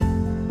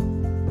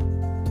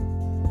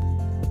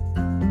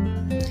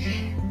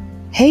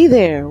Hey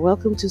there,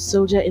 welcome to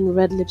Soldier in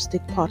Red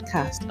Lipstick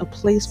podcast, a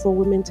place for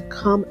women to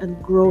come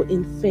and grow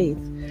in faith,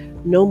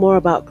 know more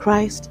about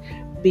Christ,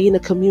 be in a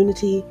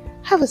community,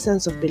 have a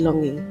sense of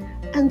belonging,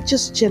 and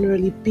just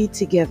generally be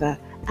together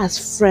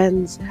as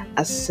friends,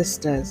 as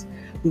sisters.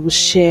 We will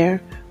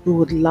share, we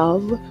would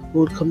love, we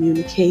will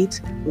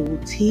communicate, we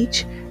will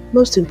teach.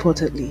 Most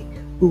importantly,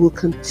 we will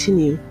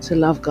continue to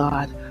love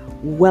God.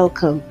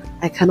 Welcome.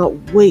 I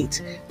cannot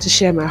wait to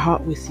share my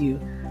heart with you.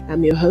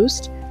 I'm your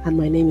host, and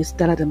my name is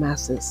Stella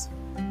Damasus.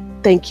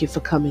 Thank you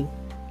for coming.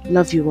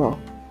 Love you all.